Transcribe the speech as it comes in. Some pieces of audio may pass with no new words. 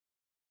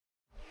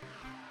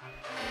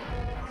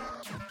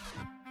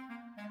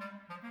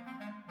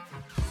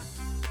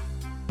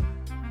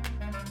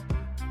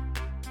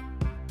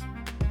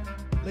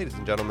Ladies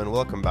and gentlemen,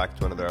 welcome back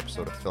to another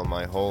episode of Fill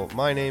My Hole.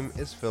 My name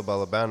is Phil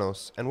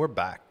Balabanos, and we're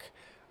back.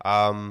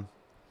 So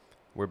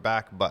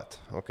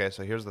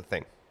here's the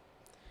thing.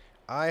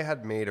 I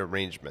had made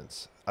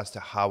arrangements as to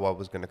how I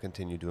was going to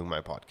continue doing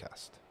my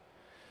podcast.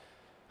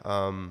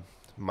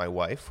 My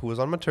wife, who was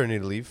on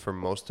maternity leave for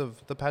most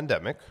of the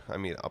pandemic,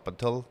 up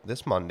until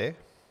this Monday,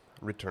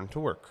 returned to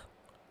work,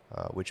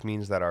 which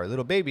means that our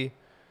little baby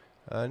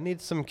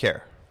needs some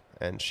care,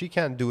 and she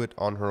can't do it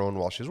on her own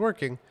while she's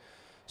working.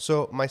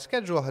 So my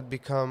schedule had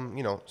become,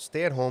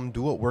 stay at home,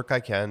 do what work I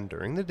can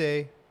during the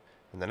day,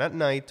 and then at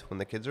night, when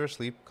the kids are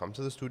asleep, come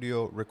to the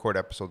studio, record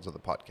episodes of the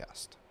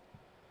podcast.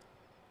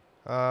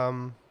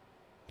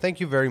 Thank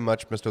you very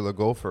much, Mr.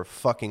 Legault, for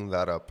fucking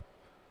that up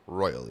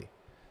royally.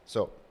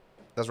 So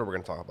that's what we're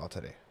going to talk about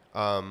today.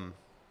 Lockdown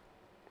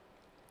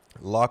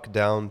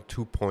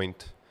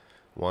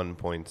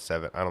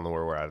 2.1.7. I don't know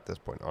where we're at this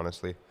point,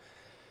 honestly.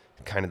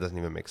 It kind of doesn't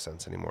even make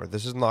sense anymore.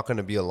 This is not going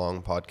to be a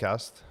long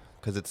podcast,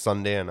 because it's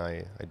Sunday and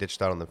I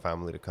ditched out on the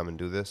family to come and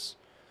do this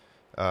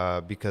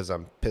because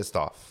I'm pissed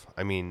off.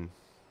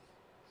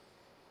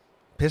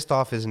 Pissed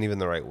off isn't even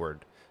the right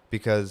word,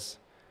 because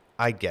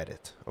I get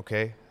it,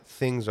 okay?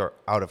 Things are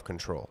out of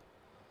control.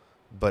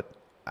 But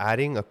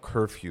adding a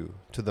curfew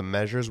to the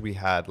measures we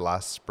had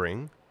last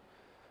spring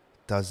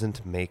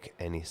doesn't make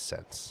any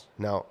sense.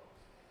 Now,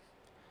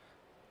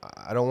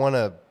 I don't want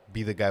to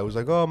be the guy who's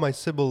like, oh, my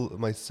civil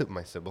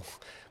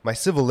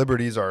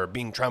liberties are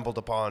being trampled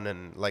upon,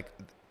 and like,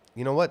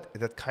 you know what?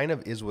 That kind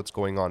of is what's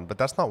going on, but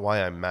that's not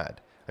why I'm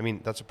mad.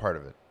 That's a part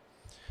of it.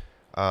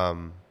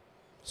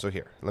 So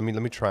here, let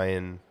me try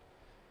and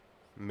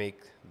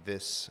make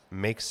this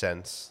make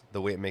sense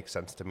the way it makes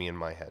sense to me in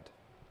my head.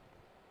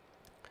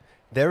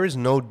 There is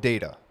no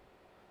data,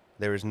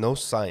 there is no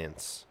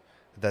science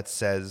that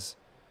says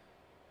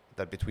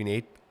that between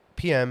 8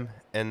 p.m.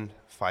 and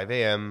 5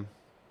 a.m.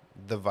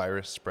 the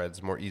virus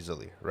spreads more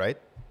easily, right?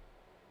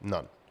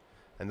 None.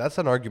 And that's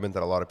an argument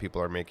that a lot of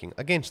people are making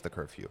against the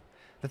curfew.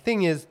 The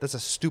thing is, that's a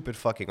stupid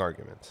fucking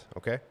argument,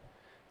 okay?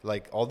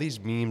 Like, all these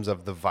memes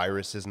of the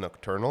virus is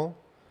nocturnal,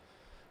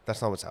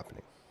 that's not what's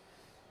happening.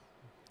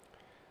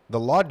 The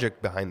logic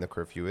behind the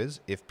curfew is,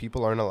 if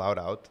people aren't allowed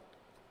out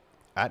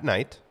at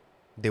night,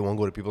 they won't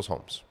go to people's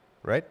homes,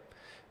 right?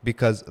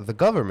 Because the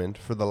government,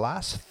 for the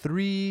last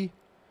 3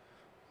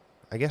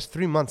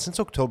 months, since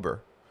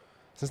October,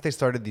 since they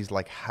started these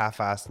like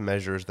half-assed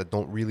measures that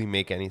don't really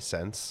make any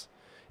sense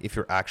if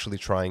you're actually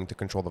trying to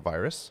control the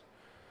virus.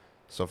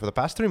 So for the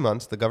past 3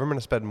 months, the government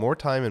has spent more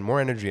time and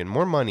more energy and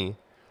more money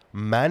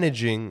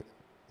managing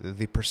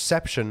the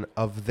perception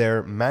of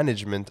their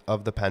management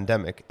of the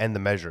pandemic and the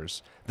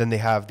measures than they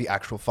have the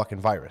actual fucking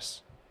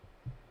virus.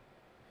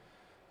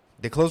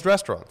 They closed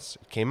restaurants.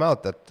 It came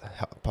out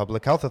that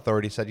public health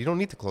authority said you don't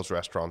need to close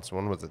restaurants.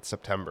 When was it?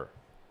 September.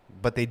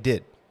 But they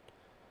did.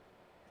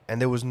 And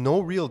there was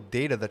no real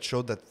data that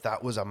showed that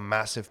that was a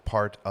massive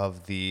part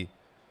of the,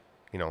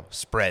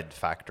 spread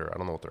factor. I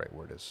don't know what the right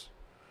word is.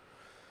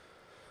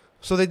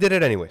 So they did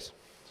it anyways.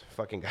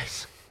 Fucking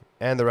guys.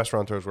 And the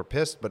restaurateurs were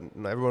pissed, but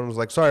everyone was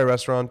like, sorry,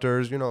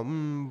 restaurateurs,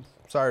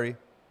 sorry.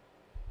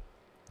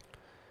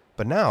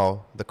 But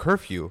now, the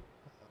curfew,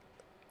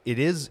 it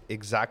is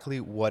exactly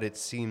what it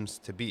seems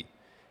to be.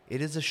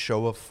 It is a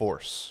show of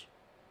force.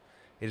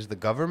 It is the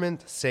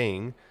government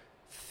saying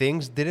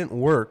things didn't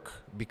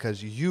work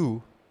because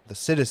you, the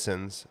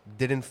citizens,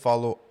 didn't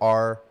follow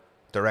our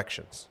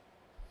directions.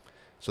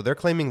 So they're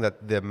claiming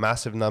that the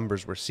massive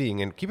numbers we're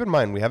seeing, and keep in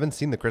mind, we haven't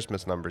seen the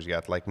Christmas numbers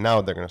yet. Like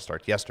now they're going to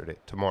start yesterday,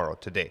 tomorrow,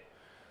 today.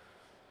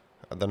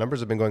 The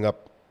numbers have been going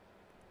up,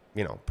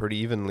 pretty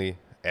evenly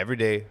every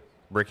day,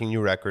 breaking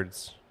new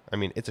records.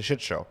 It's a shit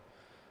show.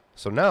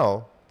 So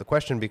now the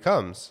question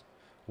becomes,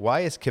 why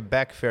is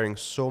Quebec faring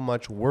so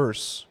much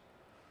worse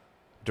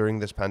during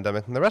this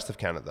pandemic than the rest of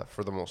Canada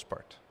for the most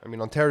part?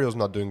 Ontario's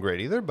not doing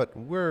great either, but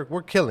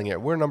we're killing it.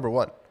 We're number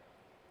one.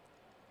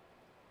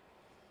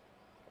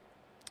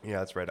 Yeah,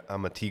 that's right.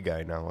 I'm a tea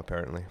guy now,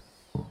 apparently.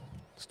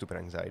 Stupid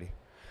anxiety.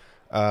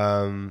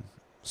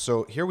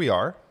 So here we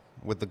are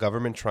with the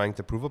government trying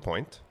to prove a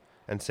point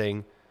and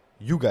saying,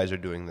 you guys are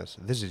doing this.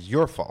 This is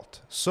your fault.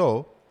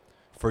 So,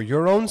 for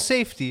your own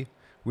safety,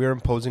 we are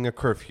imposing a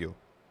curfew.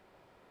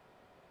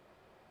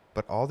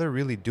 But all they're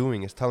really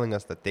doing is telling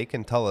us that they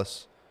can tell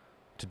us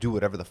to do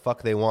whatever the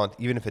fuck they want,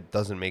 even if it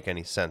doesn't make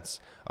any sense.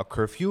 A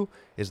curfew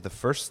is the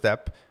first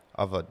step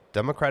of a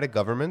democratic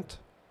government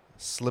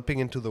slipping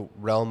into the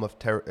realm of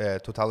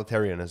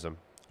totalitarianism,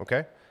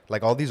 okay?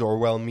 Like all these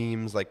Orwell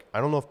memes, like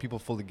I don't know if people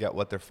fully get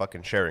what they're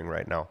fucking sharing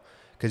right now.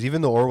 Because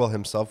even though Orwell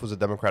himself was a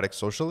democratic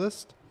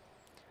socialist,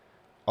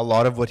 a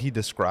lot of what he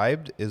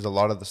described is a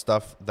lot of the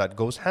stuff that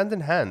goes hand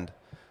in hand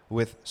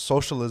with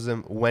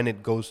socialism when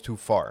it goes too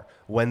far,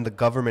 when the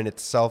government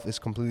itself is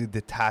completely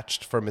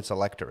detached from its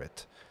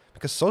electorate.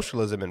 Because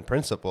socialism in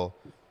principle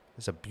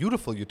is a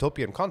beautiful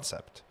utopian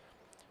concept.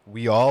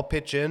 We all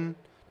pitch in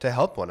to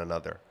help one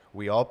another.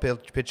 We all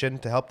pitch in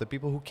to help the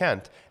people who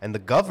can't. And the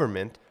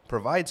government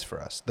provides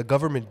for us. The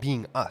government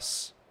being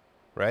us,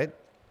 right?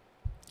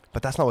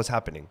 But that's not what's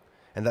happening.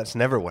 And that's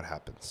never what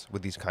happens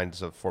with these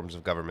kinds of forms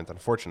of government,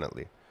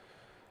 unfortunately.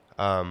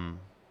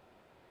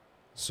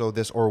 So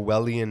this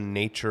Orwellian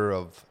nature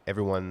of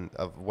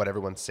what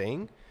everyone's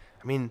saying,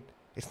 I mean,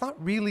 it's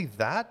not really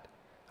that.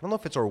 I don't know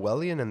if it's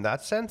Orwellian in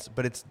that sense,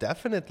 but it's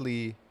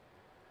definitely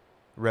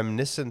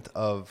reminiscent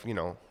of,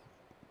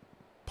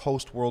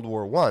 post World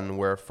War I,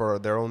 where for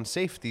their own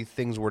safety,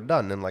 things were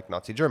done in like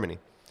Nazi Germany.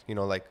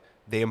 Like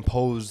they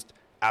imposed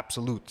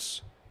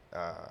absolutes.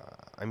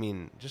 I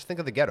mean, just think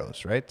of the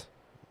ghettos, right?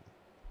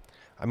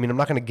 I mean, I'm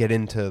not going to get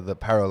into the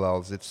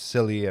parallels. It's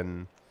silly,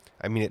 and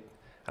I mean,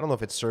 I don't know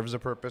if it serves a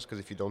purpose, because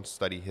if you don't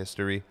study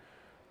history,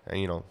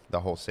 and the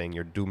whole saying,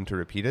 you're doomed to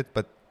repeat it.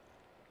 But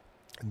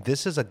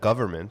this is a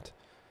government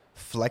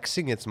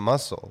flexing its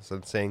muscles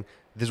and saying,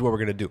 this is what we're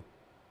going to do.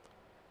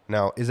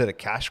 Now, is it a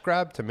cash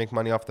grab to make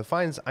money off the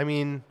fines? I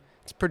mean,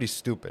 it's pretty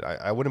stupid.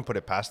 I wouldn't put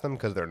it past them,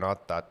 because they're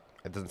not that,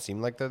 it doesn't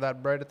seem like they're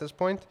that bright at this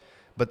point.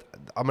 But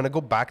I'm going to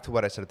go back to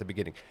what I said at the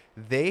beginning.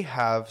 They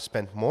have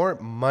spent more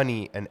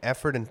money and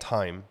effort and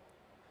time,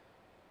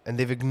 and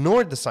they've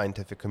ignored the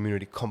scientific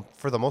community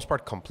for the most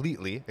part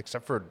completely,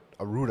 except for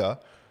Arruda.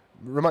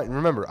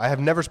 Remember, I have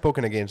never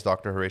spoken against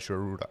Dr. Horacio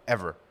Arruda,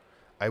 ever.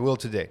 I will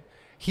today.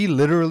 He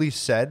literally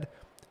said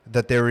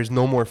that there is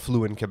no more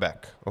flu in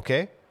Quebec,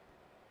 okay?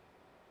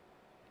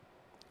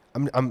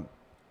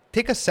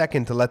 Take a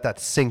second to let that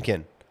sink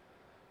in.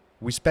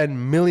 We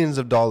spend millions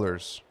of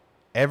dollars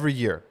every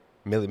year,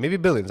 maybe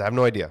billions, I have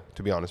no idea,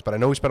 to be honest, but I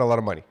know we spend a lot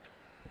of money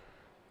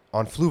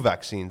on flu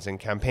vaccines and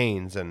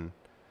campaigns, and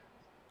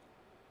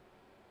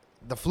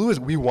the flu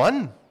we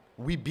won.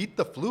 We beat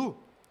the flu.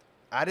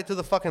 Add it to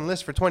the fucking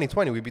list for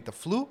 2020. We beat the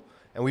flu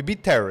and we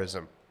beat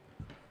terrorism.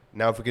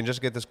 Now, if we can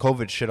just get this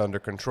COVID shit under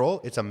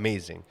control, it's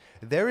amazing.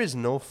 There is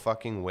no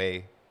fucking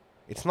way.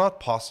 It's not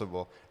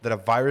possible that a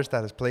virus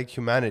that has plagued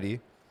humanity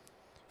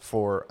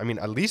for,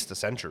 at least a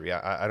century.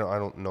 I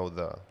don't know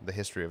the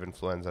history of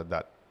influenza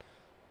that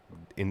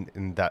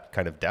in that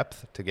kind of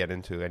depth to get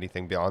into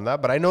anything beyond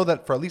that. But I know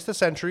that for at least a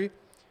century,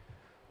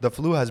 the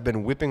flu has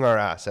been whipping our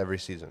ass every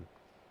season.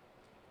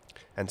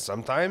 And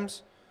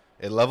sometimes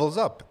it levels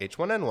up.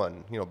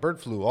 H1N1, bird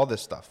flu, all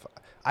this stuff.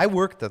 I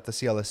worked at the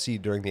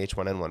CLSC during the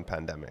H1N1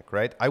 pandemic,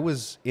 right? I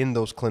was in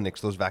those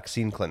clinics, those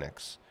vaccine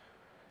clinics.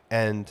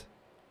 And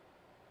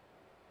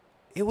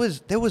there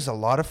was a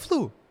lot of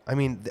flu.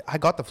 I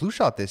got the flu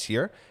shot this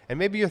year. And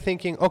maybe you're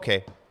thinking,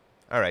 okay,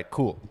 all right,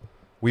 cool.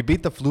 We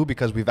beat the flu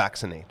because we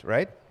vaccinate,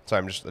 right? So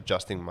I'm just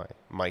adjusting my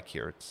mic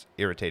here. It's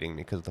irritating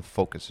me because the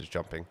focus is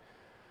jumping.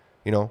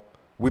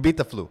 We beat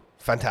the flu.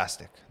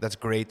 Fantastic. That's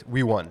great.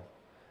 We won.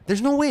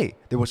 There's no way.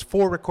 There was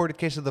 4 recorded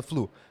cases of the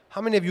flu.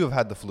 How many of you have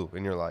had the flu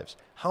in your lives?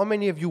 How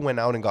many of you went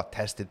out and got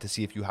tested to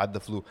see if you had the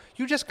flu?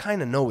 You just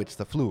kind of know it's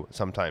the flu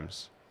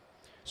sometimes.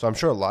 So I'm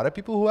sure a lot of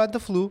people who had the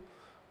flu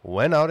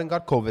went out and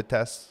got COVID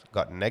tests,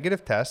 got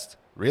negative tests,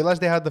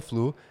 realized they had the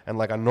flu, and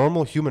like a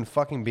normal human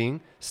fucking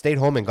being, stayed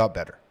home and got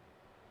better.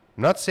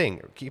 I'm not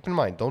saying, keep in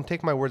mind, don't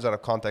take my words out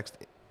of context,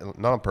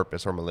 not on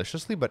purpose or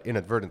maliciously, but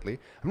inadvertently.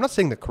 I'm not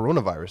saying the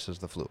coronavirus is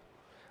the flu.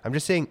 I'm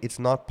just saying it's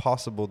not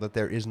possible that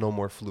there is no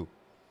more flu.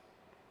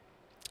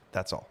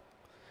 That's all.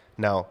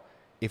 Now,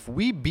 if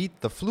we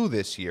beat the flu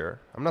this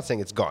year, I'm not saying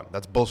it's gone.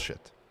 That's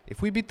bullshit.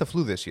 If we beat the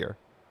flu this year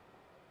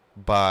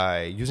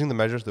by using the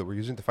measures that we're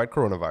using to fight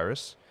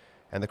coronavirus,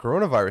 and the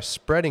coronavirus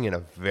spreading in a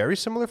very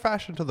similar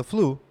fashion to the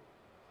flu,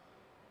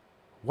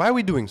 why are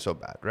we doing so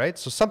bad, right?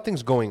 So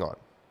something's going on.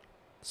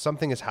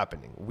 Something is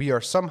happening. We are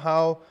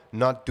somehow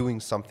not doing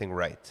something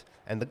right.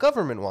 And the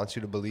government wants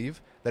you to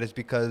believe that it's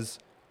because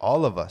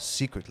all of us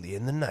secretly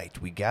in the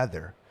night we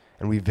gather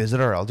and we visit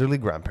our elderly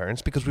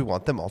grandparents because we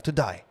want them all to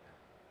die.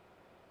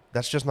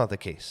 That's just not the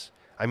case.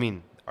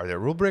 Are there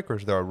rule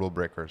breakers? There are rule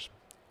breakers.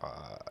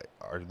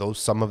 Are those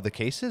some of the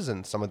cases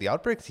and some of the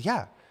outbreaks?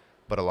 Yeah.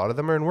 But a lot of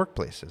them are in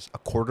workplaces. A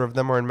quarter of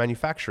them are in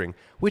manufacturing,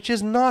 which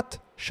is not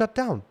shut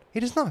down.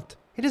 It is not.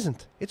 It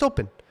isn't. It's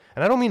open.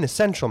 And I don't mean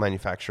essential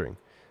manufacturing.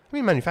 I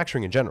mean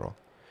manufacturing in general.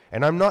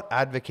 And I'm not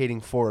advocating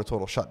for a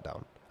total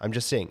shutdown. I'm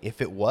just saying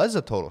if it was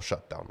a total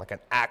shutdown, like an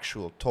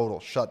actual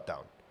total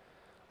shutdown,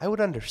 I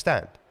would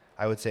understand.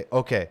 I would say,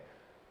 okay,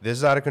 this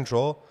is out of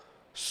control.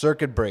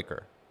 Circuit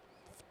breaker.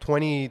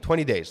 20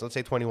 days. Let's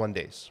say 21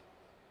 days.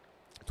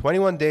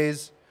 21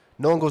 days.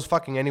 No one goes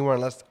fucking anywhere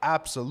unless it's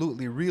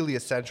absolutely really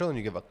essential, and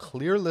you give a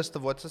clear list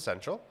of what's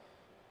essential.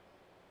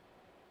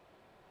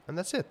 And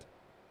that's it.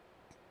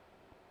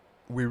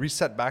 We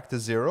reset back to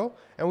 0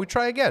 and we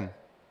try again.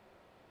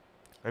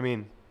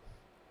 Maybe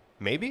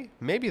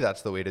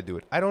that's the way to do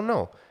it. I don't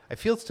know. It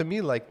feels to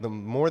me like the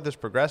more this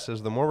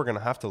progresses, the more we're going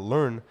to have to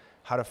learn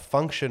how to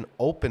function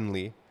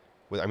openly.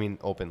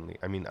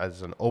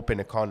 As an open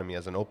economy,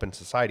 as an open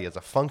society, as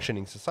a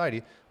functioning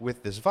society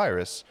with this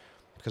virus.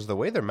 Because the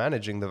way they're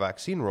managing the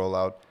vaccine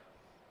rollout,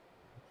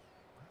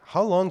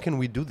 how long can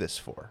we do this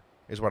for,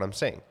 is what I'm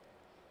saying.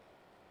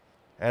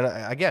 And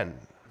again,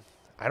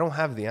 I don't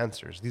have the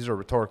answers. These are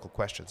rhetorical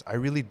questions. I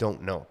really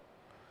don't know.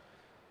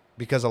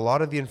 Because a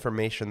lot of the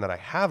information that I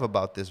have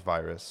about this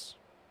virus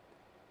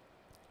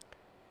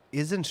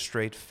isn't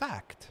straight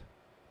fact.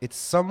 It's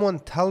someone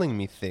telling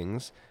me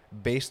things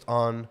based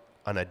on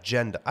an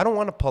agenda. I don't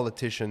want a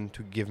politician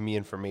to give me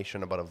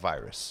information about a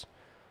virus.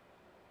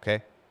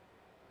 Okay?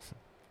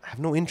 I have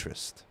no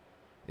interest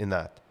in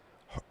that.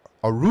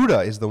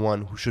 Aruda is the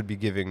one who should be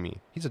giving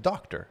me. He's a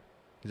doctor.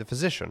 He's a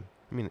physician.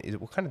 I mean,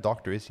 what kind of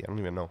doctor is he? I don't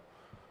even know.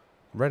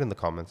 Write in the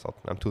comments.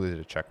 I'm too lazy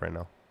to check right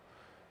now.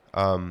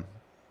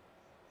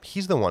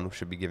 He's the one who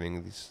should be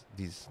giving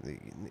these.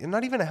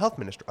 Not even a health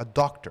minister, a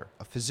doctor,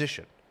 a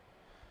physician.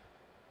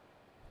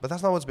 But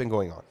that's not what's been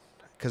going on.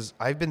 Because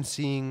I've been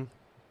seeing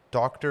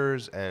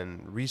doctors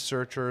and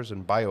researchers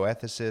and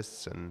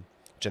bioethicists and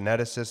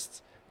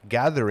geneticists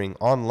gathering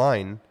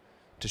online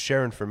to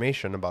share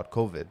information about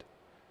COVID.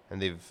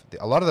 And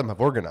a lot of them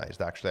have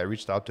organized, actually. I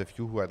reached out to a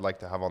few who I'd like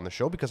to have on the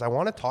show because I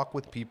want to talk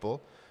with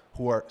people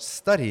who are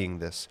studying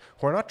this,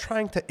 who are not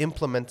trying to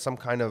implement some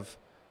kind of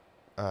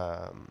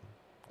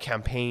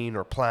campaign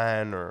or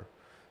plan, or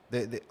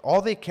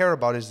all they care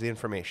about is the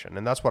information.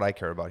 And that's what I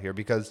care about here,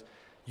 because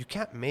you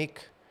can't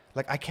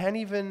I can't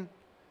even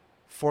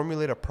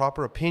formulate a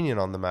proper opinion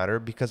on the matter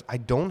because I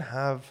don't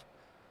have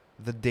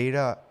the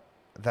data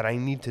that I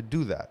need to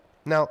do that.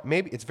 Now,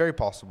 maybe it's very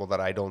possible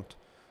that I don't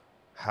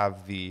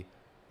have the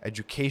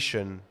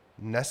education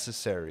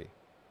necessary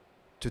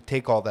to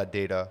take all that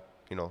data,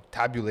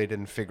 tabulate it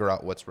and figure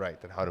out what's right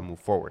and how to move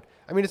forward.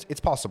 I mean, it's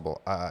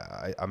possible.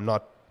 I'm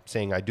not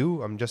saying I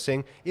do. I'm just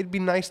saying it'd be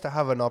nice to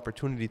have an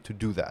opportunity to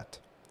do that.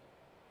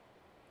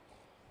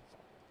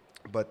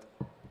 But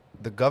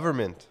the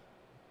government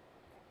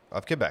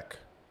of Quebec,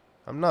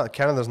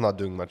 Canada's not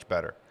doing much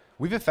better.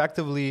 We've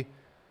effectively,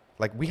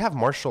 we have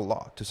martial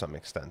law to some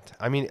extent.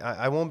 I mean,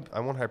 I won't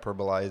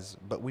hyperbolize,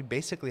 but we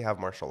basically have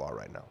martial law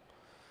right now.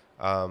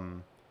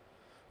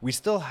 We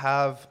still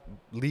have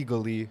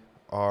legally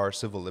our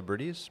civil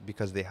liberties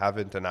because they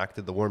haven't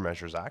enacted the War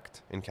Measures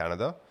Act in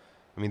Canada.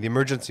 I mean, the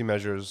emergency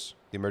measures,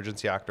 the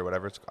Emergency Act or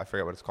whatever, I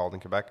forget what it's called in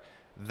Quebec,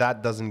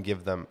 that doesn't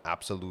give them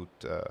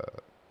absolute,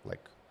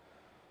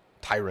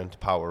 tyrant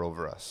power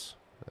over us.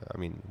 I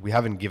mean, we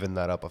haven't given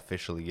that up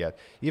officially yet,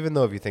 even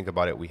though if you think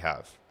about it, we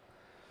have.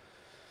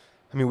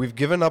 I mean, we've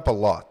given up a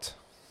lot,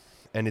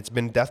 and it's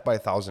been death by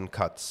 1,000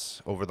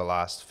 cuts over the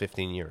last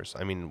 15 years.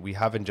 I mean, we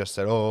haven't just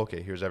said, oh,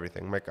 okay, here's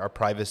everything. Our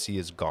privacy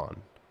is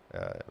gone.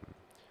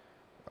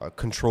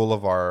 Control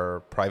of our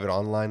private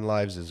online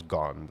lives is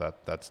gone.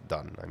 That's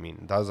done. I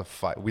mean, that was a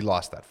fight. We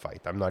lost that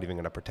fight. I'm not even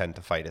going to pretend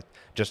to fight it.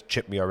 Just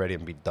chip me already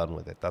and be done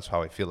with it. That's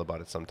how I feel about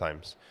it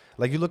sometimes.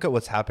 You look at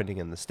what's happening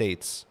in the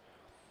States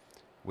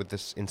with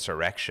this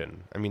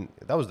insurrection. I mean,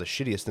 that was the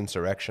shittiest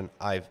insurrection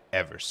I've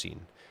ever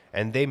seen.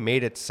 And they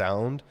made it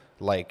sound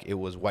like it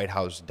was White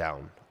House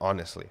down,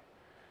 honestly.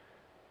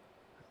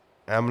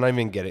 And I'm not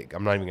even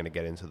going to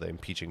get into the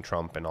impeaching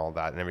Trump and all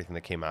that and everything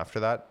that came after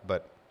that,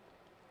 but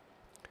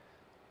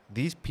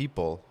these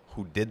people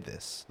who did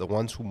this, the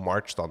ones who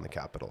marched on the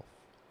Capitol,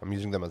 I'm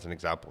using them as an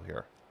example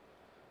here,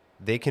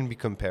 they can be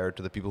compared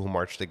to the people who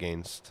marched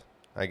against,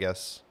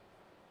 against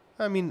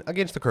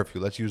the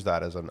curfew. Let's use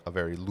that as a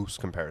very loose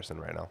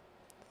comparison right now.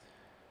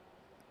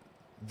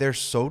 They're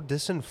so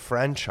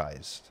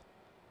disenfranchised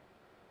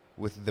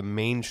with the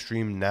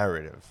mainstream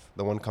narrative,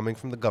 the one coming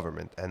from the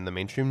government and the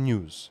mainstream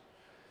news.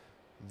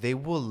 They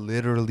will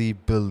literally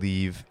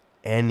believe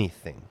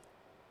anything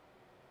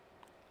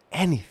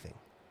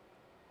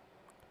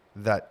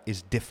that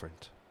is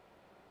different.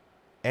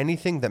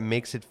 Anything that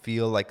makes it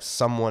feel like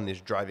someone is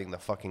driving the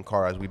fucking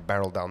car as we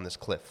barrel down this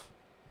cliff.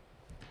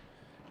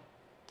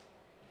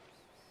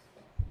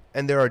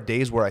 And there are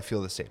days where I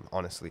feel the same,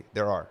 honestly.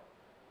 There are.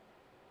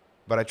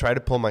 But I try to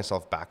pull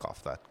myself back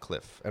off that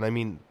cliff. And I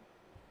mean,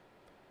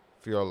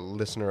 if you're a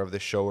listener of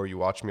this show or you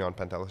watch me on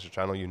Pantelis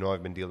channel, you know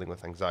I've been dealing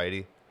with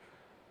anxiety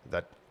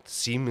that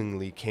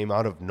seemingly came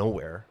out of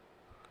nowhere.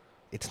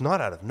 It's not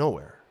out of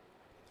nowhere.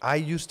 I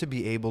used to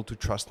be able to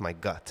trust my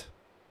gut,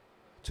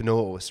 to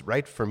know what was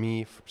right for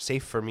me,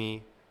 safe for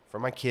me, for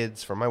my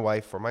kids, for my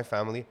wife, for my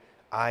family.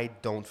 I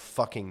don't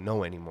fucking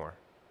know anymore.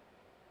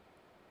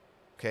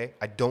 Okay?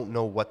 I don't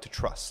know what to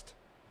trust.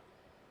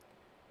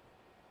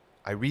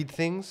 I read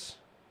things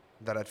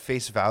that at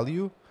face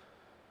value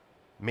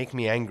make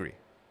me angry.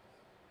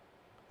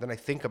 Then I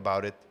think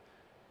about it,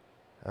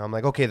 and I'm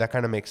like, okay, that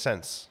kind of makes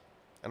sense.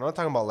 And I'm not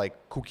talking about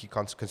kooky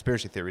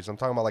conspiracy theories. I'm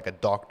talking about a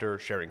doctor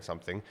sharing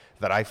something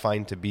that I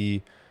find to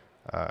be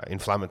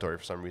inflammatory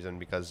for some reason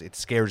because it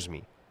scares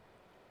me.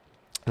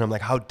 And I'm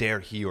like, how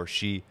dare he or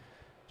she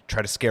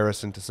try to scare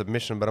us into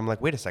submission? But I'm like,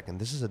 wait a second,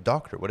 this is a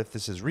doctor. What if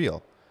this is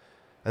real?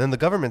 And then the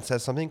government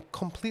says something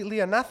completely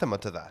anathema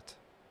to that.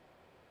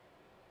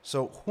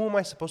 So who am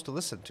I supposed to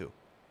listen to?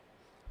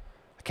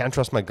 I can't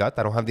trust my gut.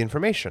 I don't have the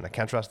information. I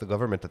can't trust the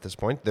government at this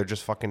point. They're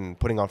just fucking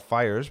putting out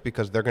fires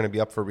because they're going to be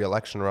up for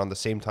re-election around the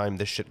same time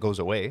this shit goes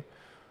away.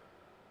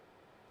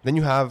 Then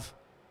you have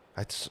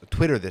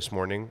Twitter this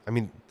morning. I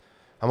mean,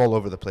 I'm all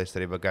over the place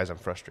today, but guys, I'm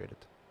frustrated.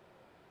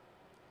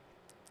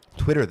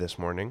 Twitter this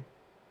morning.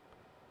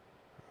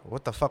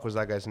 What the fuck was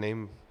that guy's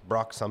name?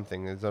 Brock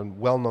something. It's a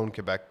well-known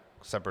Quebec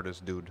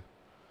separatist dude.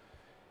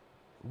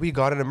 We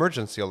got an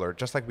emergency alert,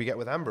 just like we get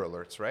with Amber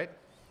Alerts, right?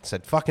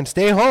 said, fucking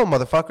stay home,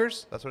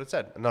 motherfuckers. That's what it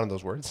said. None of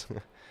those words.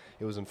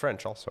 It was in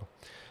French also.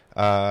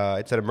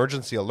 It said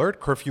emergency alert,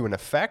 curfew in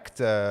effect.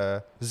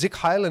 Zik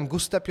heil and go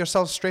step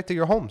yourselves straight to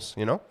your homes,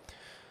 you know?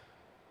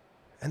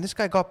 And this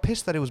guy got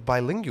pissed that it was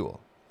bilingual.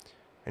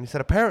 And he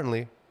said,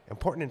 apparently,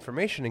 important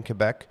information in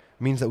Quebec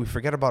means that we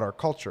forget about our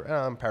culture. And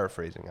I'm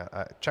paraphrasing.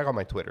 Check out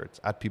my Twitter. It's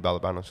at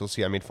 @pbalabanos. You'll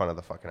see I made fun of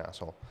the fucking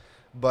asshole.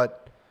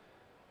 But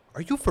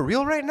are you for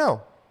real right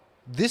now?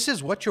 This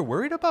is what you're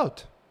worried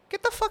about?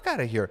 Get the fuck out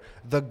of here.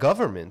 The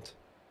government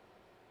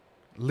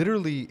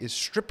literally is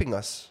stripping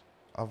us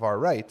of our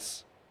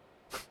rights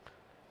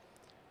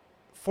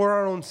for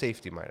our own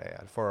safety, might I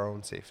add. For our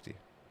own safety.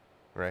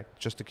 Right?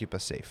 Just to keep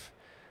us safe.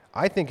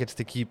 I think it's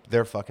to keep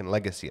their fucking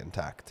legacy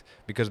intact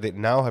because they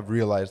now have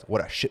realized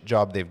what a shit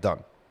job they've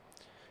done.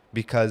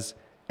 Because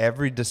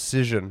every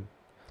decision,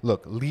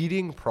 look,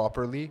 leading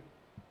properly,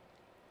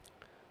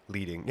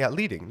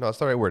 no, that's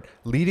the right word.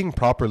 Leading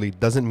properly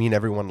doesn't mean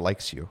everyone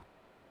likes you,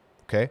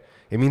 okay?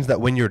 It means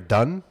that when you're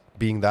done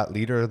being that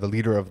leader, the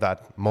leader of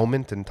that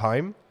moment in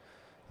time,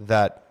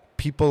 that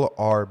people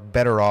are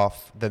better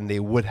off than they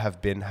would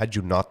have been had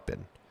you not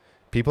been.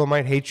 People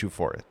might hate you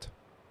for it.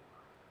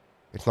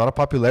 It's not a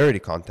popularity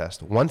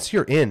contest. Once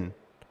you're in,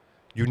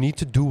 you need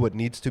to do what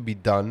needs to be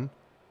done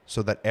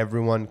so that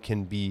everyone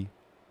can be,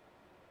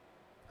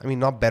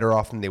 not better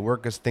off than they were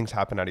because things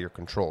happen out of your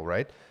control,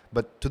 right?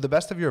 But to the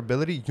best of your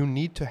ability, you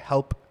need to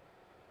help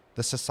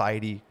the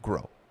society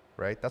grow,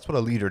 right? That's what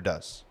a leader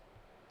does.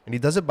 And he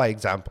does it by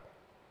example.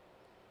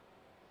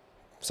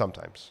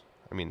 Sometimes.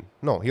 A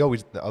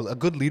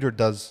good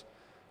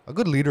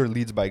leader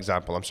leads by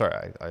example. I'm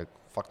sorry, I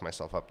fucked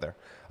myself up there.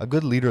 A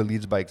good leader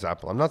leads by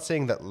example. I'm not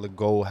saying that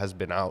Legault has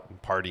been out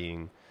and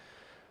partying.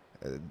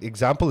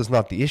 Example is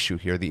not the issue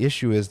here. The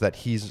issue is that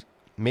he's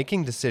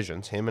making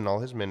decisions, him and all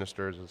his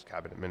ministers, his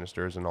cabinet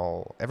ministers and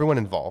everyone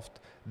involved.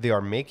 They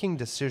are making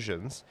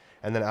decisions.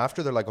 And then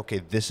after they're like, okay,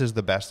 this is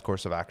the best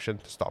course of action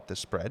to stop this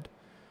spread.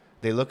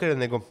 They look at it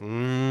and they go,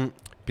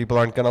 people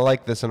aren't going to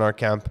like this in our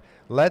camp.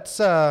 Let's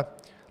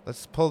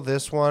pull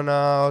this one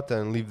out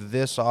and leave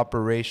this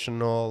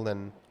operational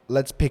and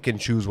let's pick and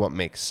choose what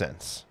makes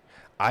sense.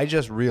 I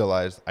just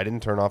realized I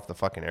didn't turn off the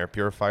fucking air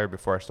purifier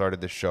before I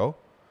started this show.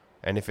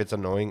 And if it's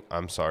annoying,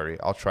 I'm sorry.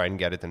 I'll try and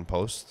get it in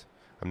post.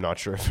 I'm not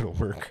sure if it'll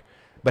work.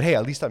 But hey,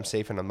 at least I'm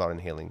safe and I'm not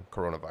inhaling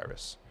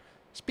coronavirus.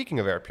 Speaking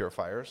of air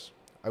purifiers,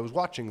 I was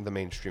watching the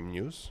mainstream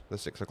news, the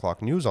 6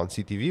 o'clock news on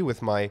CTV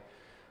with my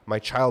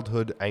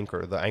childhood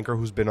anchor, the anchor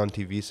who's been on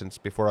TV since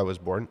before I was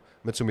born,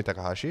 Mitsumi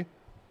Takahashi.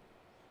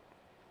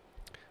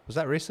 Was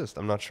that racist?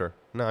 I'm not sure.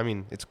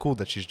 No, it's cool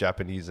that she's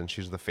Japanese and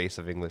she's the face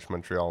of English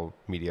Montreal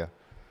media.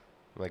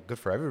 Good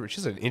for everybody.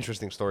 She's an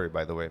interesting story,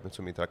 by the way,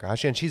 Mitsumi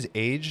Takahashi. And she's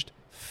aged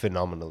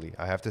phenomenally.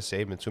 I have to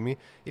say, Mitsumi,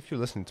 if you're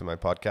listening to my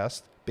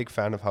podcast, big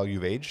fan of how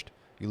you've aged.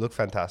 You look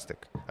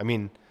fantastic.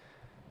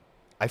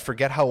 I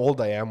forget how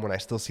old I am when I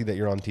still see that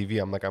you're on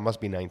TV. I'm like, I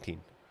must be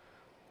 19.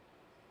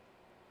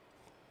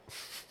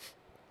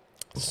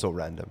 So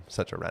random.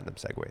 Such a random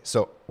segue.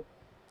 So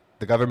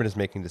the government is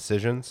making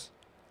decisions.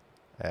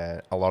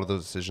 A lot of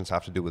those decisions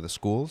have to do with the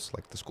schools,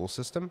 like the school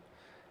system.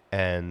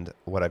 And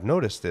what I've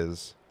noticed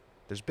is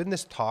there's been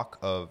this talk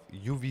of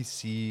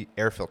UVC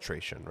air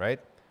filtration, right?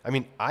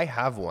 I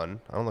have one.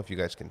 I don't know if you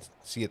guys can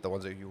see it, the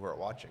ones of you who are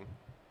watching.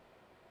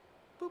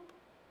 Boop.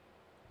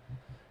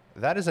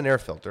 That is an air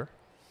filter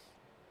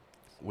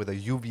with a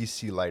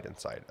UVC light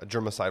inside, a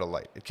germicidal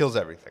light. It kills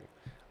everything.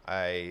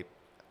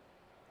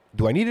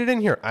 Do I need it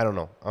in here? I don't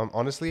know.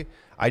 Honestly,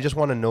 I just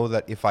want to know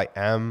that if I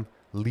am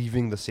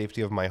leaving the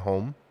safety of my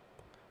home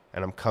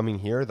and I'm coming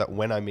here, that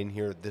when I'm in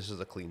here, this is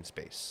a clean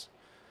space.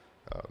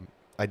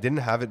 I didn't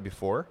have it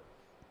before,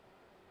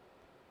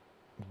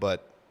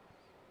 but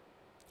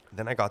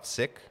then I got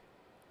sick.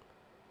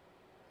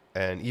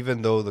 And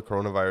even though the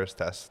coronavirus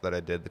test that I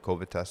did, the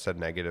COVID test said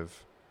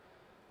negative,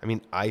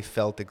 I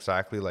felt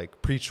exactly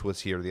like Preach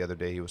was here the other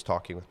day. He was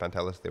talking with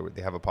Pantelis.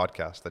 They have a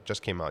podcast that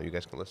just came out. You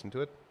guys can listen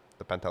to it,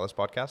 the Pantelis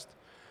podcast.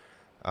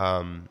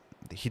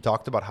 He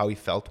talked about how he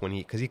felt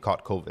because he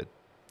caught COVID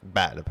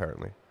bad,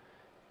 apparently.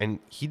 And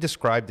he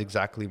described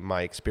exactly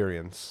my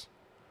experience,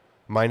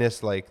 minus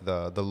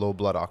the low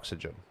blood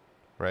oxygen,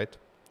 right?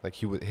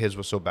 His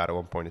was so bad at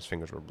one point his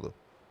fingers were blue.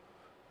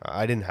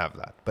 I didn't have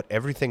that, but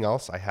everything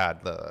else I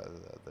had,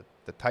 the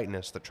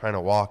tightness, the trying to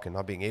walk and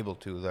not being able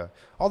to,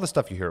 all the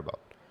stuff you hear about.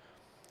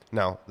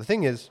 Now, the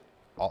thing is,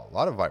 a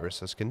lot of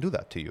viruses can do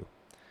that to you.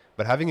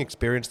 But having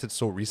experienced it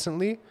so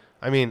recently,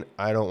 I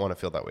don't want to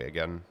feel that way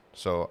again.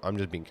 So I'm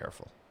just being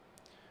careful.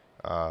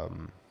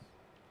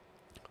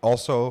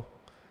 Also,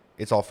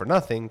 it's all for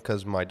nothing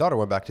because my daughter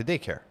went back to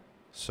daycare.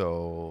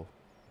 So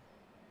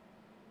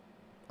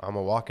I'm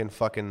a walking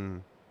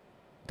fucking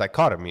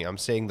dichotomy. I'm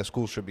saying the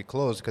school should be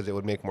closed because it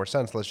would make more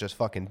sense. Let's just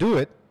fucking do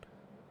it.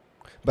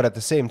 But at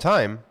the same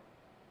time,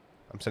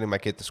 I'm sending my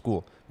kid to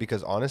school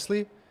because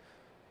honestly,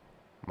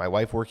 my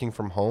wife working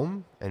from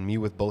home and me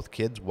with both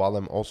kids while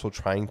I'm also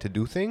trying to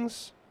do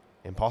things,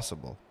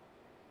 impossible.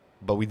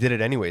 But we did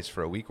it anyways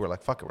for a week. We're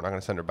like, fuck it, we're not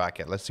going to send her back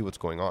yet. Let's see what's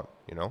going on,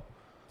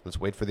 Let's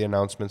wait for the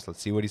announcements.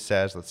 Let's see what he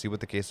says. Let's see what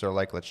the cases are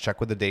like. Let's check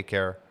with the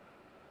daycare.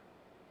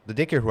 The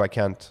daycare, who I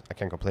can't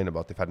complain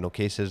about. They've had no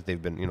cases.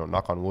 They've been,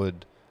 knock on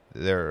wood.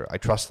 I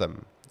trust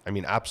them. I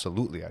mean,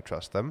 absolutely, I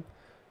trust them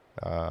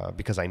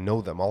because I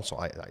know them. Also,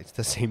 it's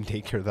the same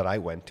daycare that I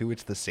went to.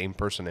 It's the same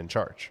person in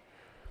charge.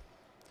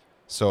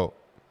 So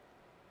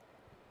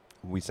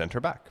we sent her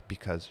back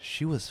because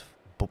she was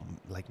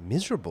like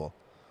miserable.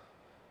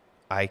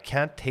 I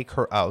can't take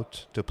her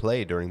out to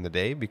play during the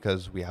day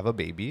because we have a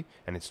baby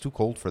and it's too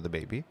cold for the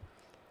baby.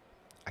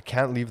 I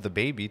can't leave the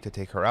baby to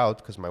take her out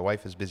because my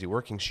wife is busy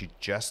working. She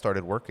just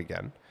started work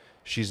again.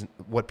 She's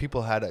what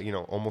people had,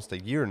 almost a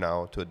year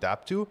now to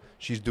adapt to.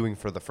 She's doing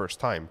for the first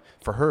time.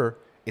 For her,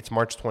 it's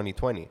March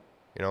 2020.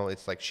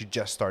 It's like she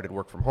just started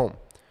work from home.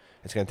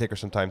 It's going to take her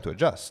some time to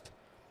adjust.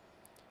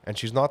 And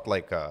she's not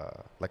like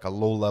a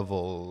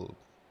low-level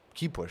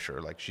key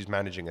pusher. Like, she's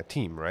managing a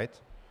team, right?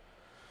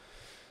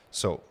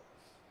 So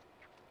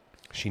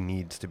she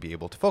needs to be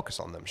able to focus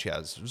on them. She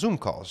has Zoom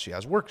calls. She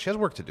has work. She has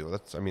work to do.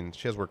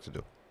 She has work to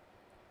do.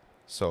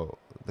 So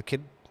the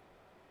kid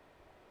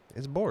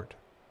is bored.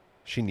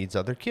 She needs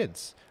other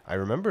kids. I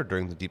remember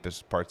during the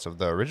deepest parts of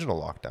the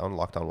original lockdown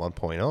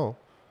 1.0,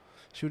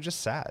 she was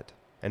just sad.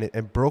 And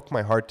it broke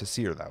my heart to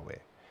see her that way.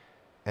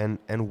 And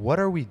what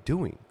are we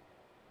doing?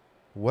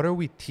 What are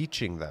we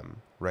teaching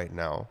them right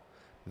now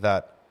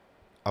that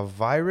a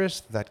virus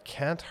that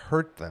can't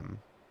hurt them,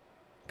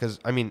 because,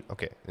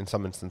 in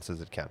some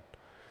instances it can,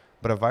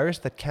 but a virus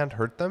that can't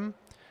hurt them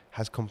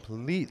has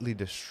completely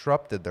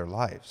disrupted their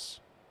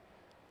lives.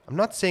 I'm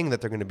not saying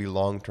that they're going to be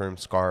long-term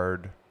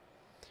scarred,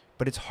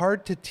 but it's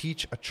hard to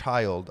teach a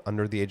child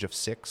under the age of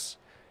 6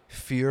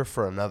 fear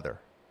for another.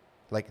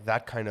 Like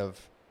that kind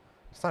of,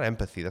 it's not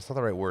empathy, that's not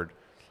the right word.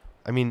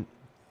 You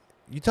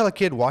tell a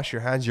kid, wash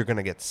your hands, you're going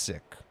to get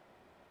sick,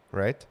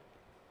 right?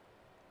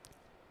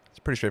 It's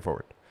pretty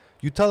straightforward.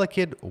 You tell a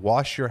kid,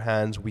 wash your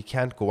hands, we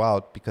can't go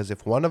out because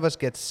if one of us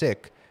gets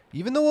sick,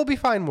 even though we'll be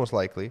fine most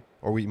likely,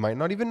 or we might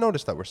not even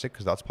notice that we're sick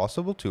because that's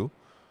possible too,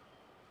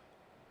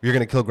 you're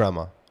going to kill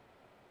grandma.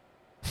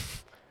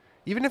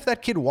 Even if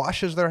that kid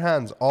washes their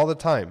hands all the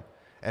time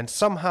and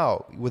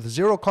somehow with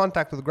zero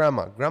contact with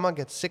grandma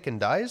gets sick and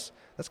dies,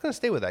 that's going to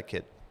stay with that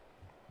kid.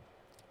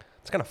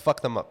 It's going to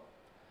fuck them up.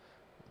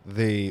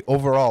 The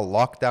overall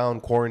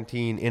lockdown,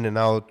 quarantine, in and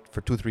out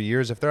for 2-3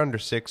 years, if they're under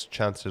 6,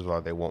 chances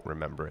are they won't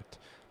remember it.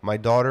 My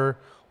daughter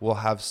will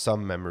have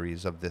some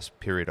memories of this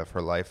period of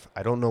her life.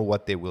 I don't know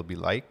what they will be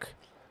like.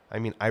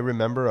 I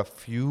remember a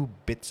few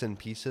bits and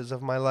pieces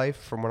of my life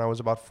from when I was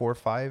about 4 or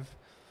 5.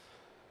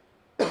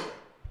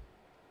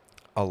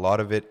 A lot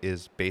of it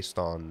is based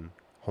on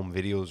home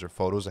videos or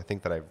photos. I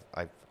think that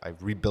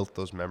I've rebuilt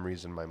those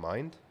memories in my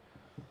mind.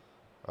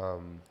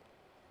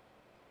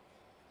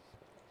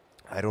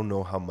 I don't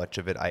know how much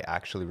of it I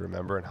actually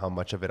remember and how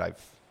much of it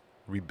I've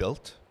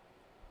rebuilt.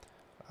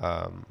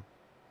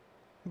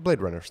 Blade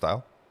Runner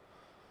style.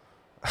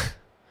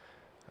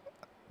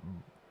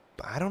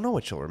 I don't know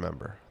what she'll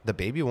remember. The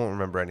baby won't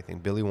remember anything.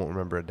 Billy won't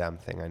remember a damn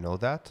thing. I know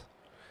that.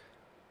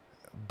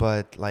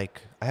 But I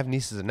have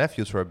nieces and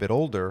nephews who are a bit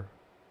older.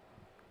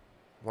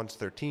 One's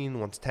 13,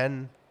 one's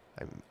 10.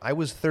 I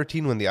was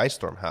 13 when the ice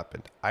storm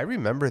happened. I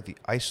remember the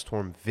ice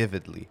storm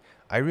vividly.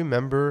 I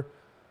remember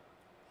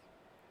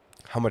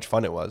how much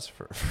fun it was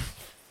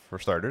for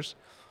starters.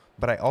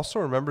 But I also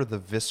remember the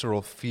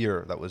visceral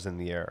fear that was in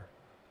the air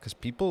because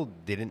people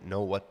didn't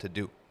know what to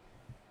do.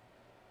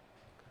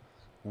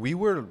 We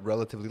were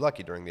relatively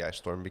lucky during the ice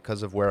storm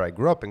because of where I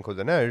grew up in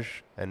Côte-des-Neiges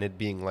and it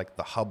being like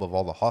the hub of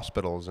all the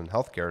hospitals and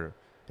healthcare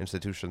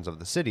institutions of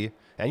the city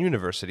and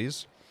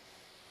universities.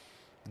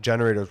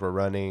 Generators were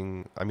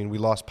running. We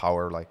lost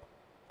power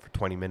for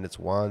 20 minutes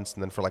once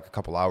and then for a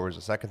couple hours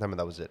a second time and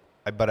that was it.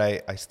 But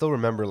I still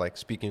remember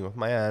speaking with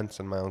my aunts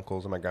and my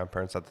uncles and my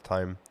grandparents at the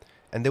time.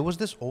 And there was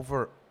this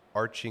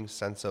overarching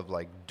sense of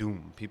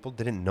doom. People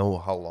didn't know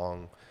how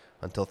long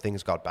until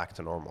things got back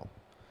to normal.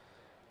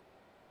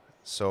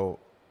 So,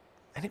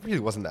 and it really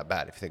wasn't that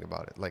bad if you think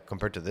about it.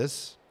 Compared to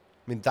this,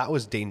 that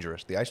was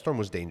dangerous. The ice storm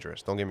was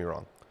dangerous, don't get me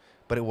wrong.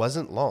 But it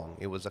wasn't long.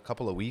 It was a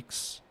couple of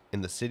weeks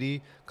in the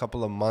city, a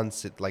couple of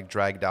months. It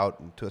dragged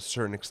out to a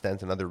certain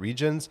extent in other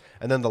regions.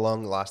 And then the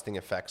long-lasting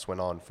effects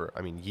went on for,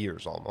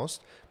 years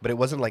almost. But it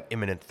wasn't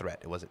imminent threat.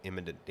 It wasn't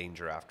imminent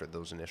danger after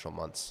those initial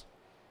months.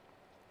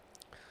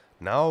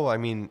 Now,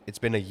 it's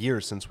been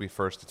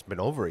it's been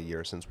over a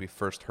year since we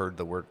first heard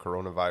the word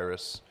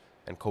coronavirus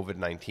and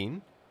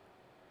COVID-19.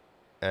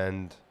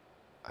 And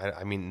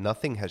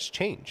nothing has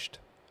changed.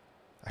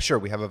 Sure,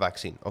 we have a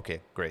vaccine.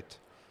 Okay, great.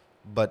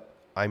 But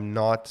I'm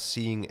not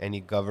seeing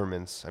any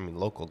governments,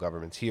 local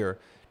governments here,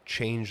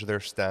 change their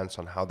stance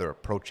on how they're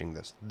approaching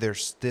this. They're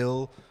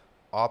still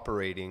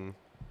operating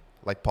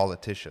like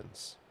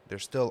politicians. They're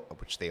still,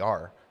 which they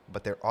are,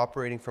 but they're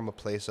operating from a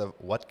place of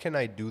what can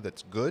I do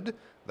that's good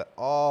that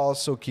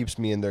also keeps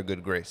me in their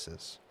good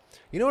graces.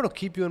 You know what'll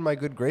keep you in my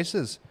good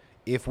graces?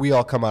 If we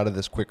all come out of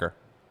this quicker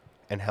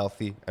and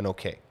healthy and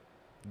okay.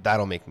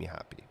 That'll make me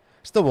happy.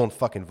 Still won't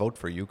fucking vote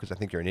for you because I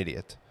think you're an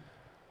idiot.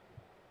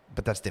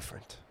 But that's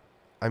different.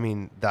 I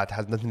mean, that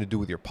has nothing to do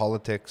with your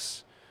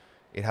politics.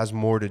 It has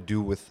more to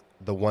do with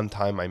the one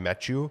time I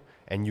met you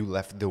and you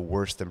left the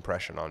worst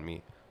impression on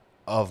me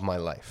of my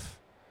life.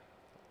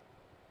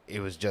 It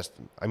was just,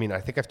 I mean,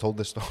 I think I've told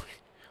this story.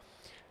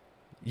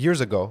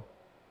 Years ago,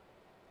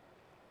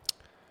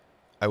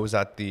 I was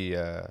at the,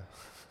 I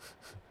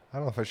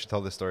don't know if I should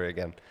tell this story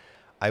again.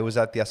 I was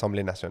at the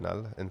Assemblée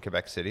Nationale in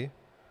Quebec City,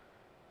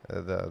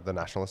 the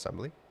National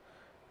Assembly,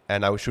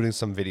 and I was shooting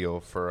some video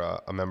for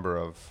a member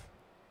of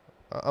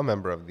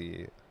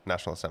the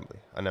National Assembly,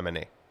 an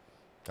MNA.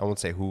 I won't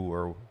say who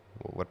or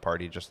what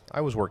party, just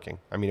I was working.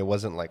 I mean, it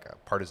wasn't like a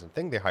partisan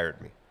thing. They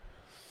hired me.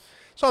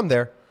 So I'm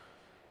there,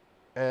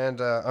 and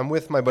I'm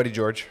with my buddy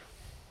George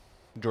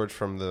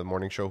from the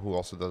morning show, who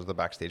also does the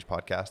Backstage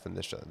podcast and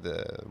this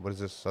what is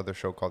this other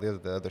show called?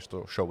 The other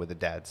show with the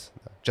dads,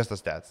 Just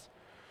Us Dads.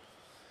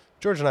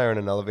 George and I are in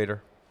an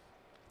elevator,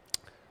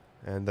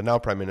 and the now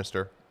Prime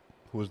Minister,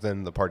 who was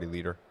then the party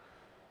leader,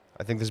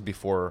 I think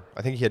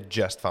he had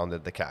just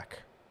founded the CAQ,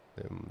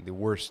 the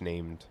worst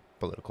named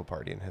political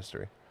party in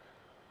history.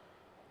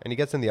 And he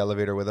gets in the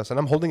elevator with us, and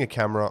I'm holding a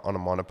camera on a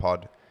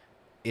monopod.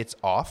 It's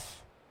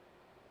off,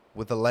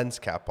 with the lens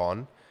cap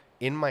on,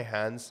 in my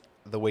hands,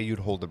 the way you'd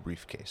hold a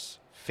briefcase,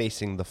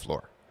 facing the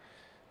floor.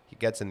 He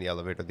gets in the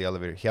elevator.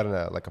 He had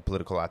a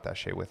political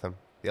attaché with him.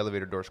 The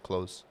elevator doors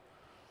close.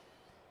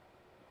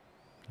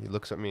 He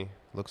looks at me,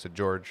 looks at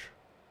George,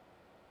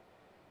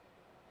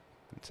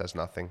 says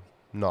nothing,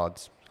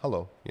 nods,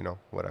 hello,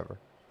 whatever.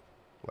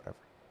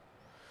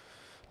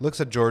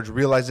 Looks at George,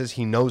 realizes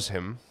he knows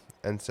him,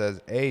 and says,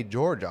 hey,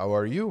 George, how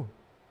are you?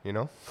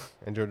 And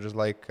George is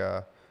like,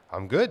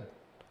 I'm good.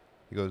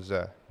 He goes,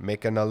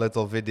 making a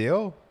little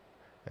video?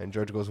 And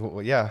George goes,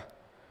 well, yeah.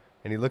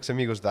 And he looks at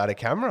me, goes, that a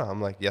camera?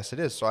 I'm like, yes, it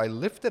is. So I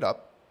lift it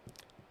up.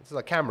 This is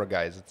a camera,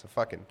 guys. It's a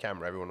fucking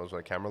camera. Everyone knows what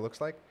a camera looks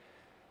like.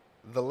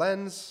 The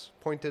lens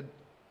pointed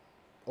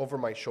over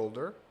my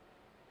shoulder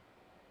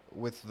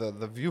with the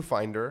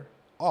viewfinder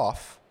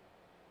off.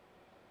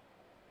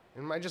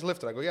 And I just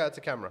lift it. I go, yeah, it's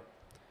a camera.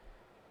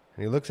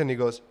 And he looks and he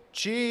goes,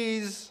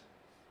 cheese.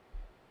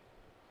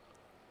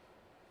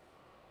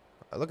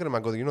 I look at him, I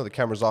go, the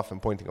camera's off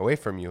and pointing away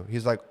from you.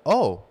 He's like,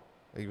 oh.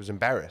 He was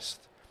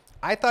embarrassed.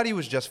 I thought he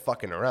was just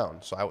fucking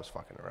around, so I was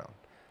fucking around.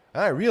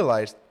 And I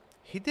realized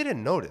he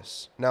didn't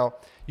notice. Now,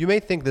 you may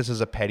think this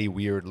is a petty,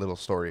 weird little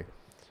story.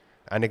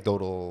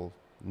 Anecdotal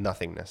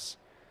nothingness.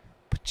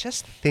 But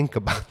just think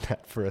about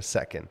that for a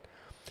second.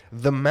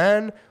 The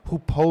man who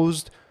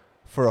posed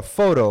for a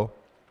photo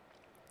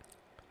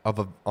of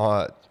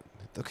a...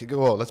 okay,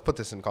 well, let's put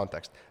this in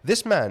context.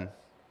 This man,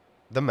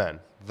 the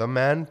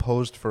man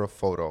posed for a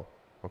photo,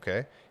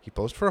 okay? He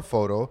posed for a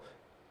photo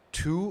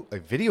to a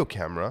video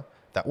camera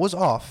that was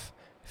off,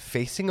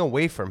 facing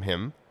away from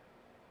him,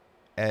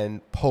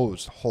 and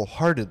posed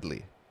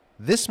wholeheartedly.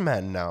 This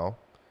man now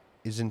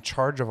is in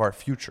charge of our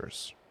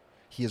futures.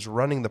 He is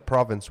running the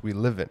province we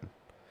live in.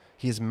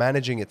 He is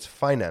managing its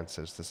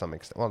finances to some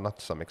extent. Well, not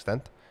to some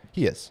extent.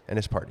 He is, and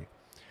his party.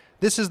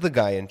 This is the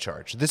guy in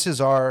charge. This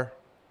is our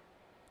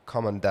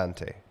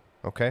commandante,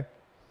 okay?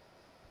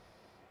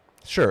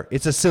 Sure,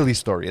 it's a silly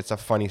story. It's a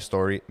funny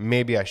story.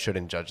 Maybe I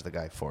shouldn't judge the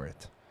guy for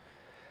it.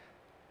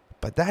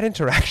 But that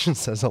interaction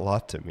says a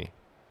lot to me.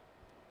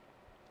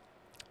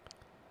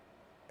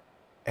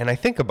 And I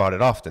think about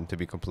it often, to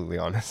be completely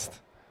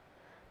honest.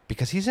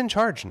 Because he's in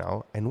charge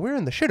now, and we're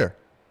in the shitter.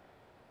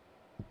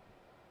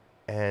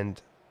 And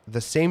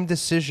the same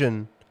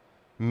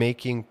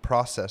decision-making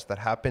process that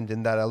happened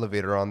in that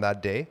elevator on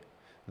that day,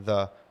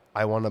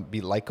 I want to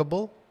be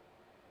likable,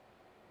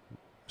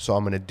 so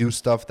I'm going to do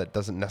stuff that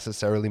doesn't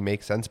necessarily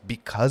make sense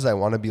because I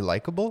want to be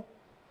likable.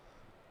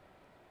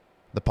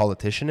 The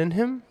politician in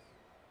him,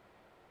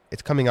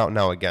 it's coming out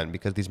now again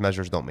because these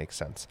measures don't make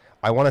sense.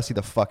 I want to see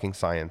the fucking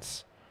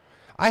science.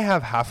 I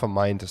have half a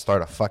mind to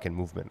start a fucking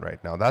movement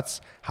right now.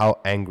 That's how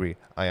angry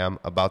I am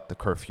about the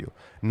curfew.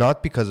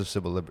 Not because of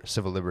civil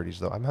liberties,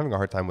 though. I'm having a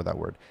hard time with that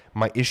word.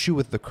 My issue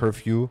with the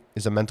curfew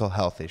is a mental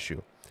health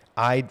issue.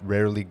 I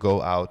rarely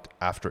go out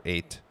after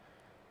 8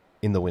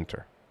 in the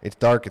winter. It's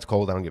dark, it's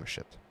cold, I don't give a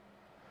shit.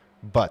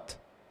 But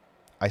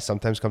I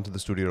sometimes come to the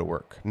studio to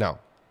work. Now,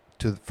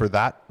 for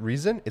that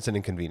reason, it's an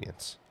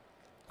inconvenience.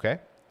 Okay?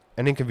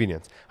 An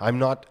inconvenience. I'm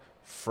not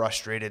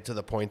frustrated to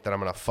the point that I'm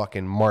going to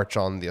fucking march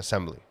on the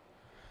assembly.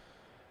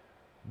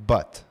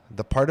 But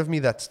the part of me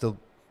that still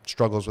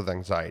struggles with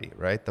anxiety,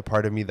 right? The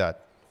part of me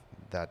that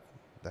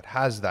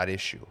has that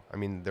issue. I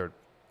mean,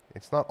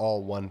 it's not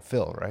all one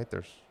Phil, right?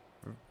 There's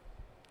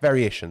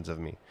variations of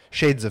me.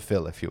 Shades of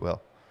Phil, if you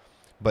will.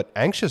 But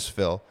anxious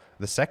Phil,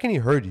 the second he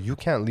heard you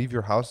can't leave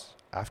your house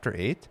after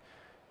 8,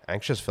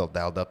 anxious Phil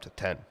dialed up to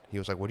 10. He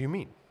was like, what do you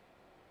mean?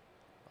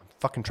 I'm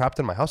fucking trapped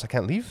in my house. I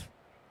can't leave?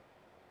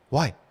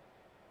 Why?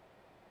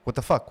 What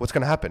the fuck? What's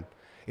going to happen?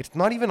 It's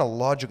not even a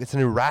logic. It's an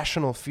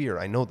irrational fear.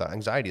 I know that.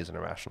 Anxiety is an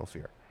irrational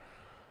fear.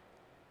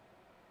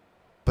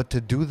 But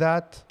to do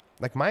that,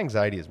 like, my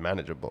anxiety is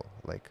manageable.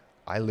 Like,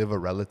 I live a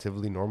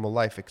relatively normal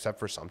life, except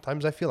for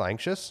sometimes I feel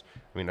anxious.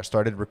 I mean, I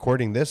started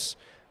recording this,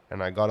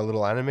 and I got a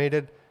little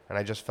animated, and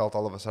I just felt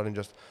all of a sudden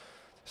just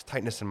this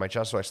tightness in my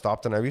chest. So I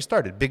stopped and I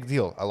restarted. Big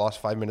deal. I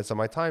lost 5 minutes of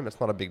my time. It's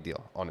not a big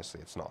deal.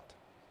 Honestly, it's not.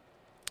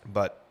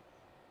 But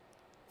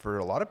for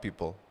a lot of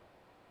people,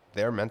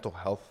 their mental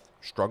health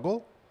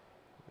struggle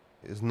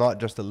is not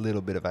just a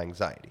little bit of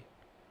anxiety.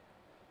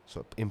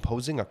 So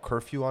imposing a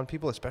curfew on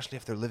people, especially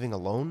if they're living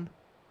alone,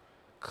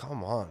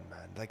 come on,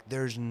 man. Like,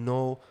 there's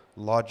no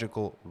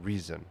logical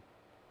reason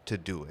to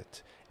do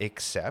it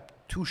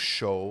except to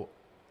show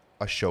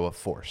a show of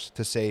force,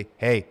 to say,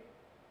 hey,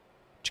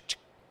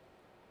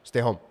 stay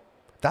home.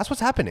 That's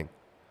what's happening.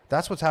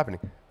 That's what's happening.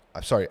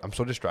 I'm sorry, I'm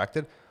so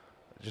distracted.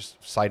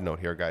 Just side note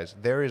here, guys.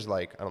 There is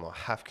like, I don't know,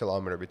 half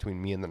kilometer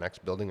between me and the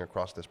next building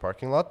across this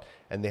parking lot,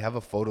 and they have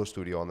a photo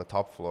studio on the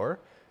top floor.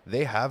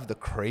 They have the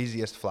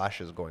craziest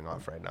flashes going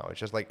off right now. It's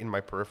just like in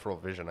my peripheral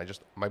vision.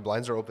 My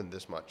blinds are open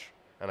this much,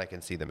 and I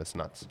can see them. It's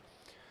nuts.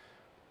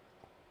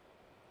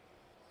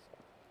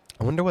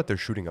 I wonder what they're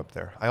shooting up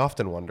there. I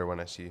often wonder when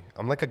I see,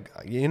 I'm like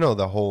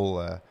the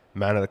whole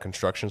man at a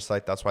construction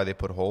site. That's why they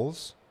put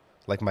holes.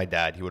 Like my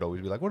dad, he would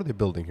always be like, what are they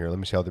building here? Let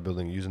me see how they're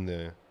building, using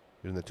the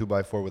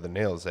 2x4 with the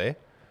nails, eh?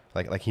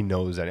 Like he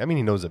knows that. I mean,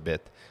 he knows a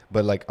bit,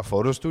 but like a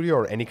photo studio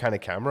or any kind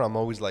of camera, I'm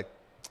always like,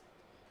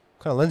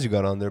 what kind of lens you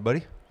got on there,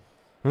 buddy?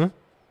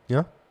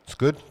 Yeah, it's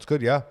good. It's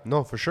good. Yeah,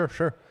 no, for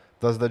sure.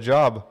 Does the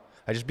job.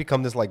 I just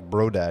become this like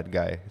bro dad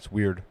guy. It's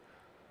weird.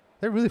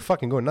 They're really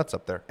fucking going nuts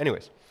up there.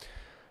 Anyways,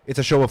 it's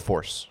a show of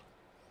force.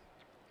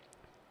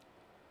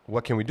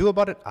 What can we do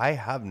about it? I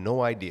have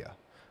no idea.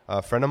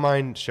 A friend of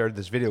mine shared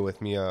this video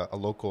with me, a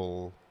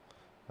local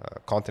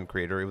content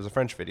creator. It was a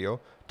French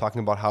video talking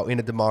about how in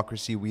a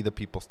democracy, we the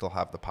people still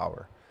have the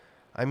power.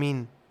 I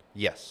mean,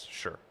 yes,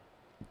 sure.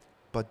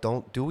 But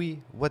do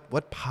we?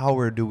 What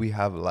power do we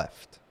have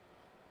left?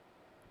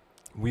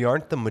 We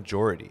aren't the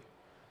majority.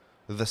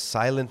 The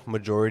silent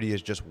majority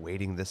is just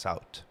waiting this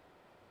out.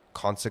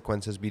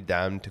 Consequences be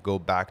damned to go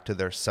back to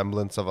their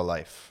semblance of a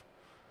life.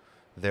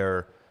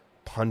 Their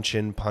punch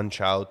in, punch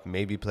out,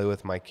 maybe play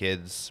with my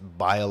kids,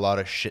 buy a lot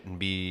of shit and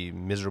be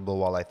miserable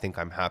while I think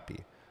I'm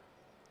happy.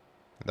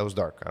 That was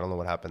dark. I don't know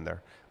what happened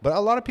there. But a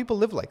lot of people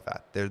live like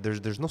that.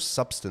 There's no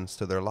substance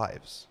to their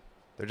lives.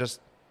 They're just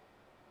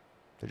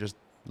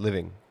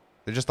living.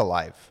 They're just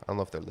alive. I don't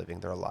know if they're living.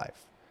 They're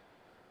alive.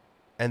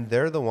 And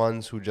they're the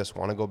ones who just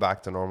want to go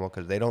back to normal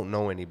because they don't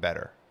know any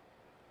better.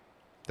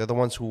 They're the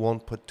ones who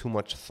won't put too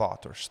much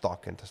thought or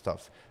stock into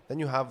stuff. Then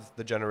you have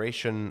the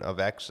generation of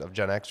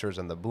Gen Xers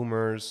and the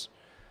boomers.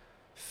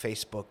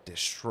 Facebook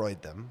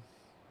destroyed them.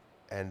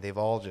 And they've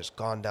all just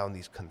gone down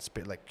these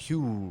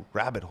Q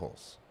rabbit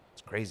holes.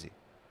 It's crazy.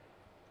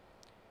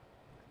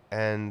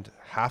 And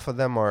half of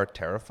them are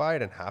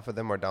terrified and half of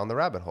them are down the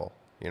rabbit hole,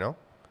 you know?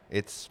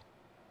 It's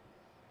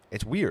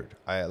weird.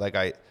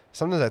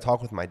 Sometimes I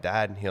talk with my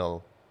dad and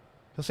he'll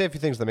say a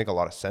few things that make a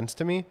lot of sense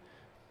to me.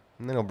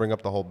 And then he'll bring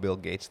up the whole Bill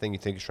Gates thing. You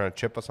think he's trying to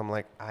chip us? I'm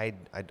like,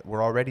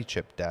 we're already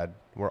chipped, Dad.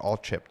 We're all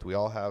chipped. We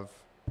all have,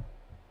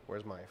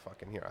 where's my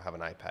fucking, here? I have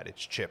an iPad.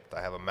 It's chipped.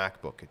 I have a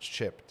MacBook. It's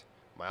chipped.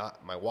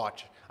 My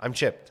watch. I'm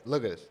chipped.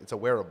 Look at this. It's a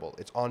wearable.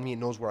 It's on me. It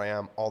knows where I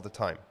am all the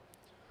time.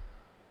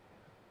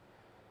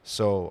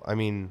 So, I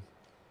mean,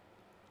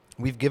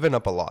 we've given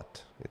up a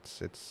lot.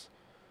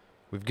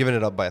 We've given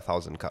it up by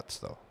 1,000 cuts,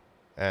 though.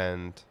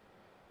 And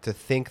to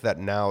think that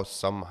now,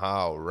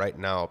 somehow, right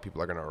now,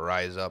 people are going to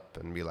rise up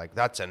and be like,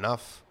 that's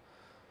enough.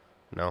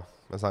 No,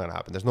 that's not going to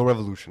happen. There's no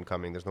revolution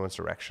coming. There's no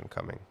insurrection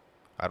coming.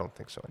 I don't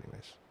think so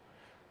anyways.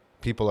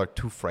 People are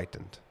too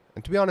frightened.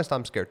 And to be honest,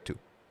 I'm scared too.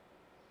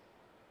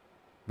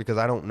 Because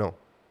I don't know.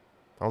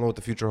 I don't know what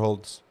the future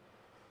holds.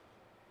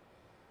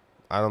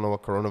 I don't know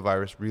what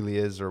coronavirus really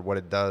is or what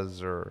it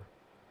does or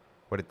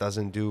what it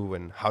doesn't do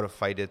and how to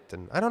fight it.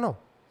 And I don't know.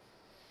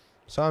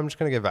 So I'm just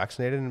going to get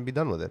vaccinated and be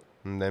done with it.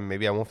 And then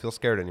maybe I won't feel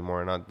scared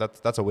anymore. And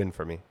that's a win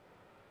for me.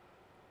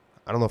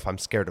 I don't know if I'm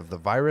scared of the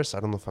virus. I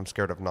don't know if I'm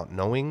scared of not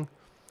knowing.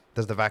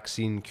 Does the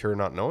vaccine cure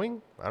not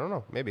knowing? I don't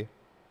know. Maybe.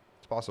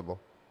 It's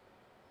possible.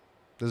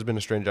 This has been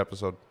a strange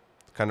episode.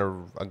 Kind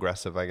of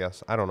aggressive, I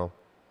guess. I don't know.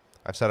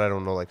 I've said I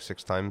don't know like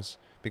 6 times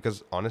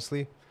because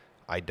honestly,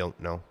 I don't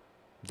know.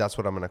 That's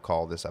what I'm going to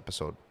call this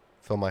episode.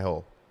 Fill my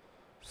hole.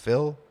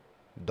 Phil,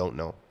 don't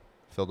know.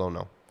 Phil, don't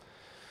know.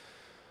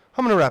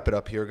 I'm going to wrap it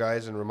up here,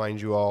 guys, and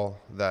remind you all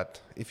that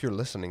if you're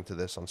listening to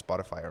this on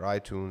Spotify or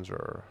iTunes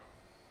or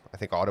I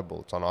think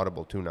Audible, it's on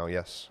Audible too now.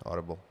 Yes,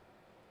 Audible.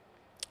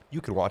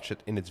 You can watch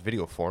it in its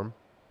video form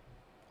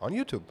on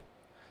YouTube.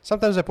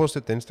 Sometimes I post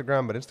it to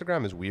Instagram, but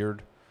Instagram is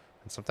weird,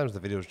 and sometimes the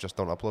videos just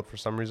don't upload for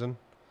some reason.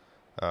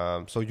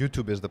 So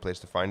YouTube is the place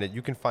to find it.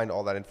 You can find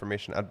all that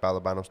information at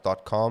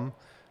balabanos.com.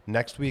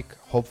 Next week,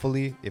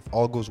 hopefully, if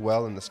all goes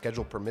well and the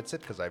schedule permits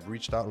it, because I've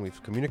reached out and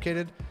we've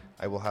communicated,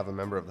 I will have a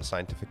member of the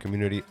scientific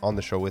community on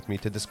the show with me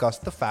to discuss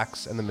the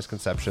facts and the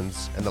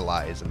misconceptions and the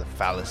lies and the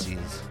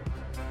fallacies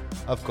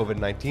of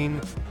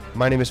COVID-19.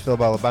 My name is Phil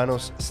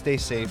Balabanos. Stay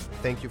safe.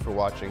 Thank you for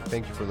watching.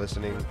 Thank you for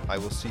listening. I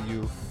will see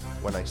you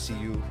when I see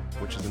you,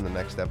 which is in the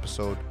next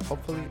episode.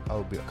 Hopefully, I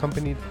will be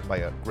accompanied by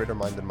a greater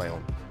mind than my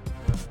own.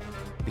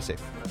 Be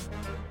safe.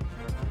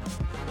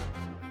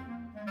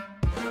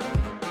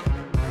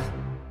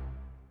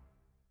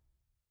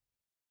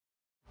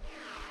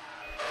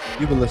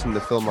 You've been listening to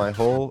Fill My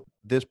Hole.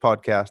 This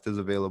podcast is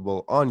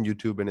available on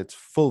YouTube in its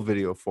full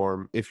video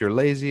form. If you're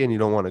lazy and you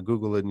don't want to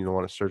Google it and you don't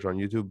want to search on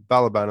YouTube,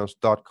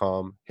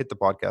 balabanos.com, hit the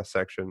podcast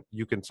section.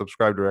 You can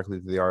subscribe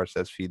directly to the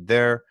RSS feed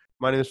there.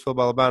 My name is Phil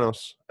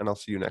Balabanos, and I'll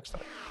see you next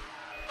time.